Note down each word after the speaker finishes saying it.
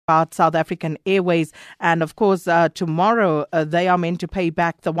about South African Airways. And of course, tomorrow they are meant to pay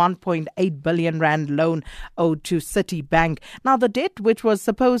back the 1.8 billion rand loan owed to Citibank. Now, the debt, which was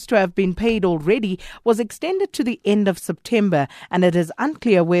supposed to have been paid already, was extended to the end of September, and it is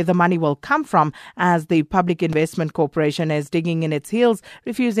unclear where the money will come from, as the Public Investment Corporation is digging in its heels,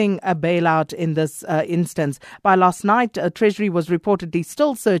 refusing a bailout in this instance. By last night, Treasury was reportedly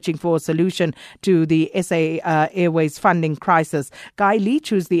still searching for a solution to the SAA Airways funding crisis. Guy Leitch,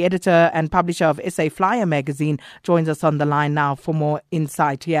 who's the editor and publisher of SA Flyer magazine, joins us on the line now for more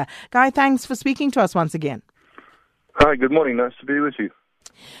insight here. Guy, thanks for speaking to us once again. Hi, good morning. Nice to be with you.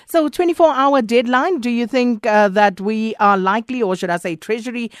 So 24-hour deadline, do you think that we are likely, or should I say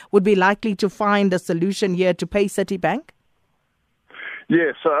Treasury would be likely to find a solution here to pay Citibank?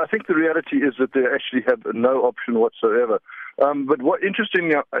 Yes, I think the reality is that they actually have no option whatsoever. But what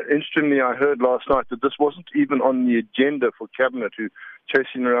interestingly, I heard last night that this wasn't even on the agenda for Cabinet, who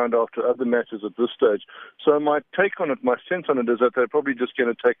chasing around after other matters at this stage. So my take on it, my sense on it, is that they're probably just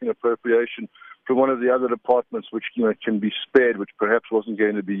going to take an appropriation from one of the other departments which can be spared, which perhaps wasn't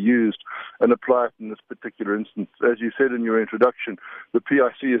going to be used, and apply it in this particular instance. As you said in your introduction, the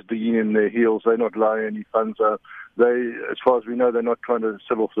PIC is digging in their heels. They're not lying any funds out. They, as far as we know, they're not trying to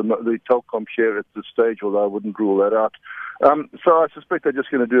sell off the Telkom share at this stage, although I wouldn't rule that out. So I suspect they're just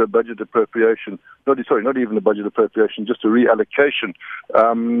going to do a budget appropriation, not even a budget appropriation, just a reallocation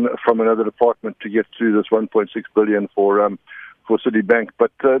from another department to get to this 1.6 billion for Citibank.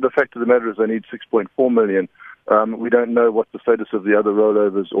 But the fact of the matter is they need 6.4 million. We don't know what the status of the other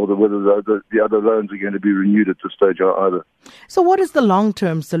rollovers or whether the other loans are going to be renewed at this stage either. So what is the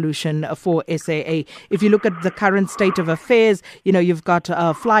long-term solution for SAA? If you look at the current state of affairs, you've got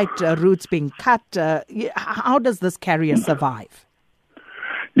flight routes being cut. How does this carrier survive?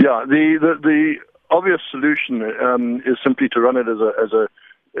 Yeah, the obvious solution is simply to run it as a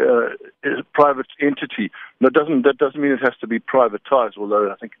private entity. That doesn't mean it has to be privatized,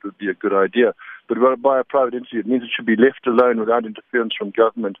 although I think it would be a good idea. But by a private entity, it means it should be left alone without interference from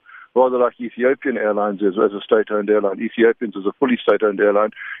government, rather like Ethiopian Airlines is as a state-owned airline. Ethiopians is a fully state-owned airline,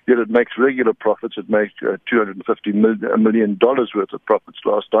 yet it makes regular profits. It makes $250 million worth of profits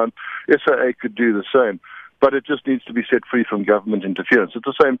last time. SAA could do the same, but it just needs to be set free from government interference. At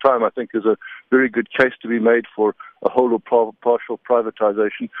the same time, I think there's a very good case to be made for a whole or partial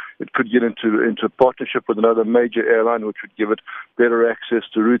privatization. It could get into partnership with another major airline, which would give it better access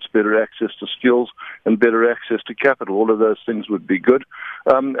to routes, better access to skills, and better access to capital. All of those things would be good.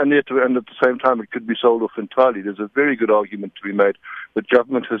 And at the same time, it could be sold off entirely. There's a very good argument to be made that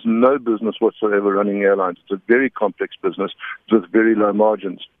government has no business whatsoever running airlines. It's a very complex business with very low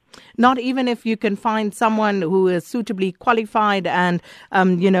margins. Not even if you can find someone who is suitably qualified and,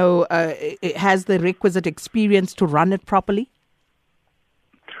 has the requisite experience to run it properly?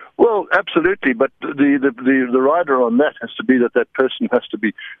 Well, absolutely, but the rider on that has to be that person has to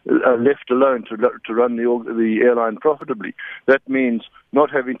be left alone to run the airline profitably. That means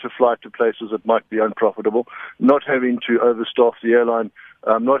not having to fly to places that might be unprofitable, not having to overstaff the airline,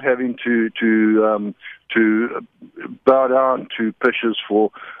 not having to bow down to pressures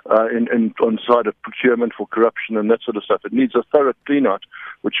for on side of procurement for corruption and that sort of stuff. It needs a thorough clean-out,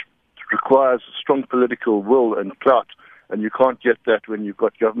 which requires strong political will and clout. And you can't get that when you've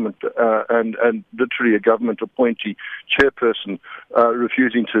got government and literally a government appointee chairperson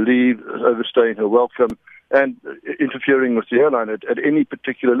refusing to leave, overstaying her welcome, and interfering with the airline at any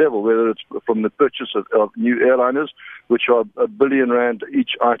particular level, whether it's from the purchase of new airliners, which are R1 billion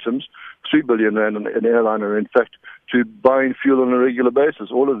each items, 3 billion rand an airliner, in fact, to buying fuel on a regular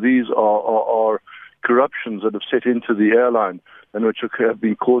basis. All of these are corruptions that have set into the airline and which have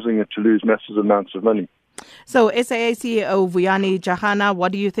been causing it to lose massive amounts of money. So SAA CEO Vuyani Jahana,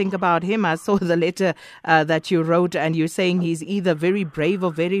 what do you think about him? I saw the letter that you wrote, and you're saying he's either very brave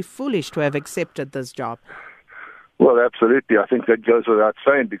or very foolish to have accepted this job. Well, absolutely. I think that goes without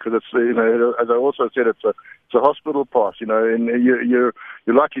saying, because it's, as I also said, it's a hospital pass, and you're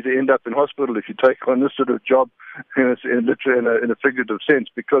likely to end up in hospital if you take on this sort of job in a figurative sense,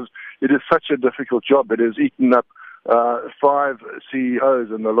 because it is such a difficult job. It has eaten up 5 CEOs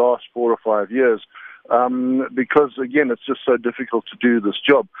in the last 4 or 5 years. Because, again, it's just so difficult to do this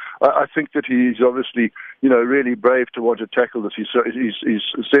job. I think that he's obviously, really brave to want to tackle this. He's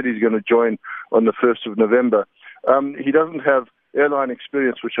said he's going to join on the 1st of November. He doesn't have airline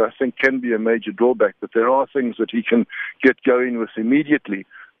experience, which I think can be a major drawback, but there are things that he can get going with immediately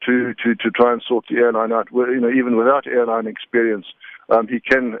to try and sort the airline out. Even without airline experience, he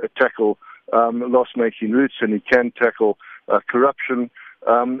can tackle loss-making routes, and he can tackle corruption.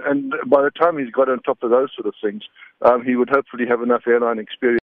 And by the time he's got on top of those sort of things, he would hopefully have enough airline experience